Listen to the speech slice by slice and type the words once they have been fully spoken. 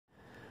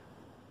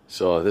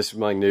So this is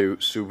my new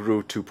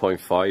Subaru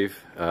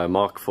 2.5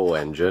 Mark 4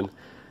 engine.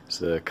 It's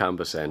the CAN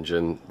Bus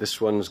engine. This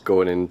one's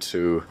going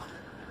into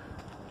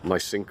my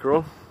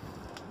synchro.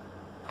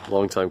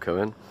 Long time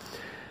coming.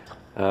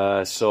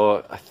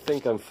 So I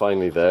think I'm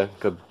finally there.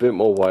 Got a bit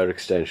more wire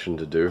extension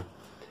to do.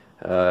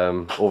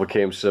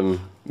 Overcame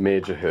some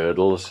major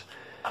hurdles.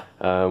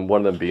 One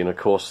of them being, of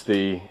course,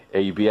 the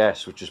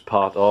ABS, which is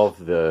part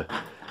of the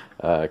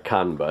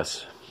CAN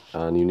bus,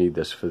 and you need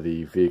this for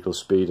the vehicle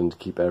speed and to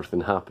keep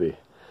everything happy.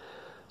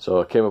 So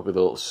I came up with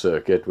a little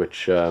circuit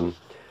which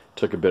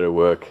took a bit of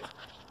work,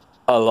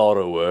 a lot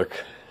of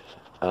work,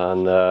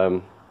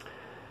 and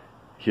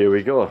here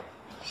we go.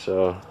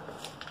 So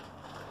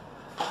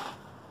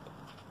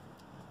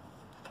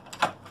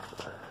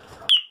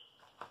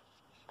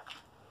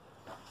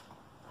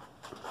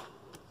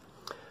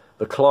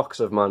the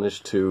clocks I've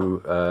managed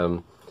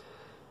to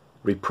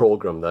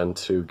reprogram then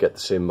to get the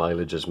same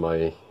mileage as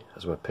my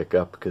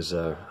pickup, because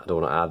I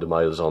don't want to add the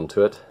miles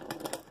onto it.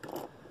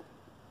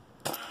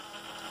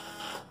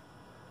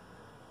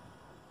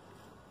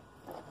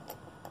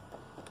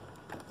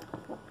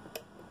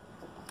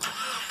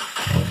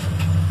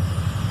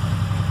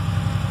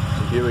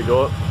 So here we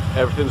go,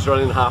 everything's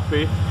running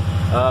happy.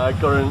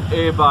 Got an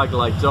airbag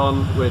light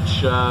on,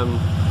 which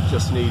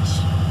just needs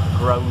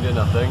grounding,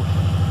 I think.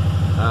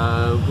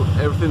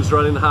 Everything's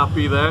running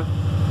happy there.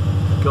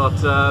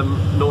 Got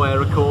no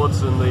error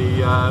codes, and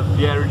the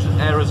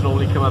errors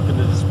normally come up in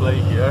the display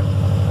here.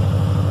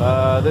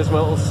 There's my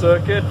little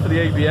circuit for the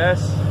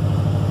ABS.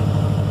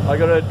 I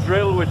got a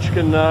drill which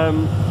can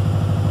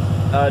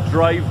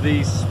drive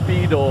the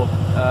speedo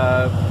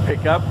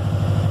pickup.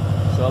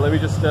 So let me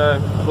just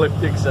flip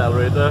the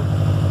accelerator.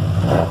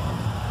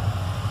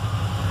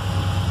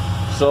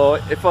 So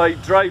if I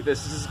drive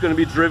this, this is going to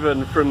be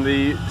driven from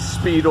the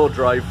speedo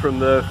drive from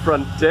the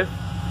front diff.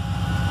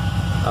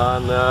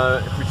 And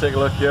if we take a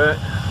look here,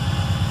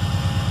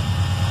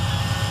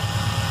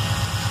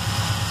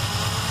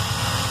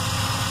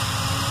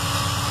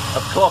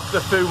 I've clocked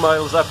a few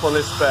miles up on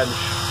this bench.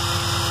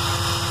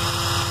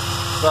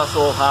 That's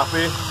all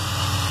happy,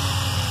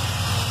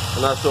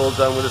 and that's all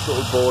done with this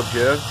little board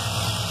here.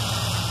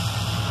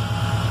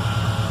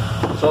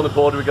 So on the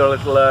board we got a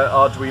little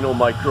Arduino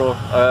micro,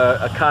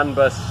 a CAN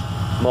bus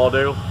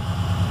module,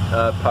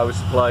 power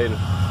supply and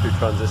a few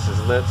transistors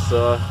in it.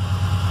 So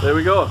there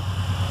we go.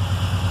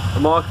 A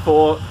Mark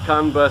 4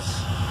 CAN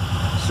Bus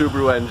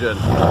Subaru engine.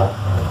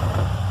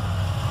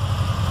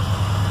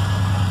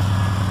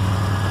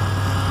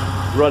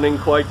 Running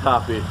quite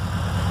happy.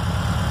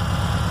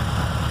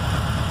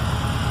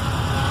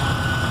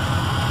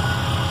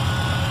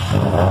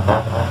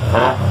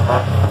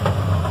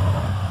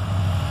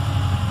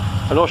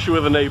 I'm not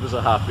sure the neighbours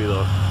are happy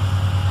though.